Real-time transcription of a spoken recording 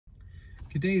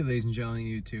Good day, ladies and gentlemen,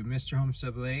 YouTube. Mr. Holmes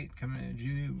 88 coming at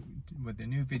you with a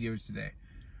new video today.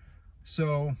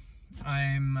 So,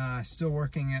 I'm still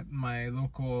working at my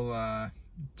local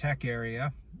tech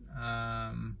area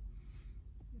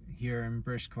here in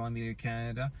British Columbia,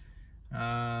 Canada.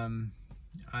 I'm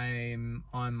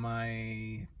on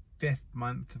my 5th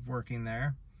month of working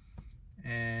there.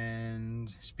 And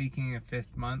speaking of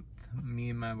 5th month, me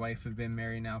and my wife have been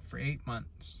married now for 8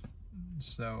 months.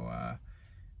 So,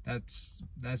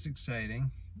 that's exciting.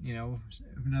 You know,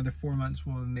 another 4 months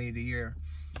will have made a year,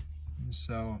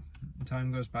 so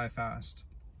time goes by fast.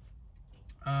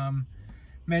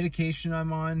 Medication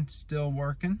I'm on, still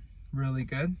working really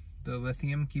good. The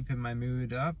lithium keeping my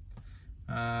mood up,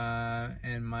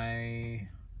 and my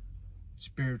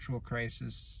spiritual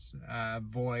crisis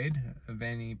void of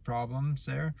any problems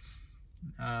there,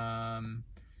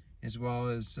 as well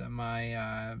as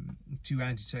my 2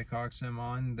 antipsychotics I'm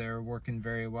on. They're working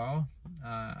very well.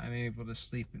 I'm able to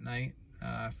sleep at night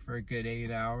for a good 8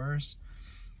 hours,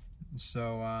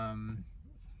 so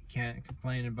can't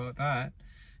complain about that.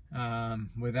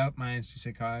 Without my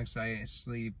antipsychotics, I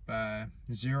sleep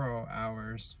 0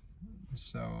 hours,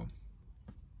 so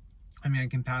I mean, I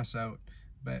can pass out,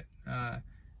 but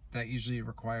that usually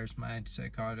requires my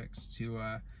antipsychotics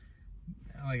to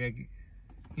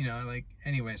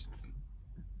anyways.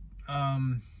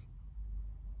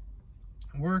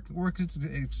 Work is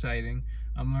exciting.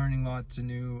 I'm learning lots of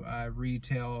new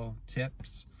retail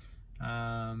tips.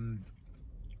 I'm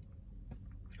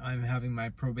having my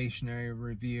probationary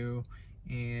review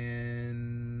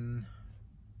in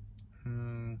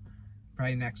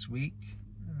probably next week,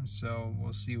 so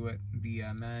we'll see what the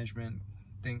management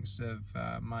thinks of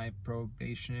my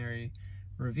probationary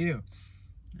review.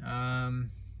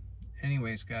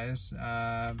 Anyways, guys,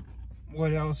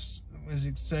 what else was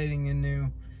exciting and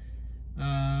new?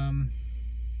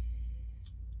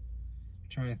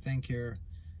 Trying to think here.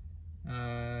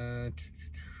 Got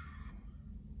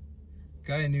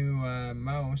a new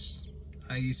mouse.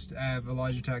 I have a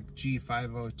Logitech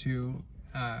G502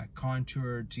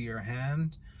 contoured to your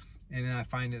hand, and then I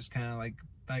find it's kind of like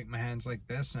my hand's like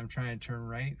this. I'm trying to turn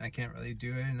right. I can't really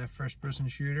do it in a first-person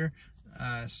shooter.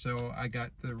 So I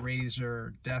got the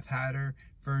Razer Death Hatter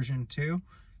version 2,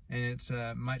 and it's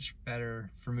much better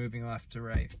for moving left to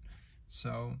right.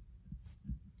 So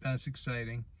that's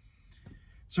exciting.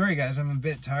 Sorry guys, I'm a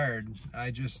bit tired.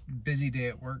 Busy day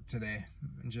at work today.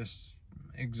 I'm just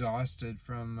exhausted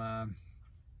from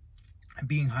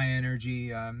being high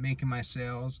energy, making my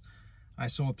sales. I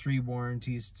sold 3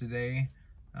 warranties today.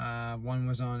 One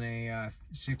was on a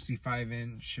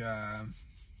 65-inch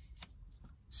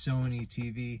Sony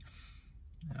TV.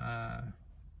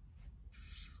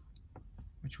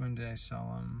 Which one did I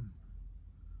sell them?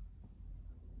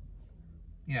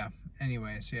 Yeah,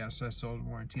 anyways, yeah, so I sold a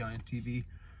warranty on a TV.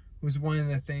 Was one of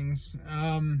the things.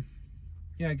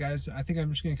 Yeah, guys, I think I'm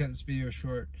just gonna cut this video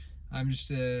short. I'm just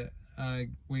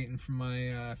waiting for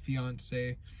my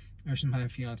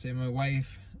my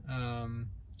wife.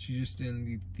 She's just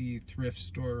in the thrift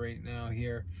store right now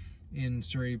here in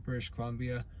Surrey, British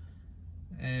Columbia,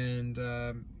 and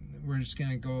we're just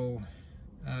gonna go.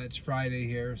 It's Friday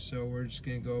here, so we're just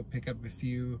gonna go pick up a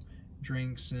few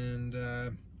drinks and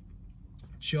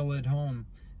chill at home,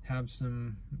 have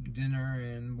some dinner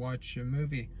and watch a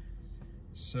movie.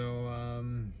 So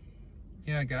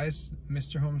yeah guys,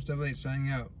 Mr. Holmes 88 signing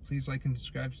out. Please like and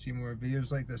subscribe to see more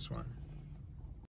videos like this one.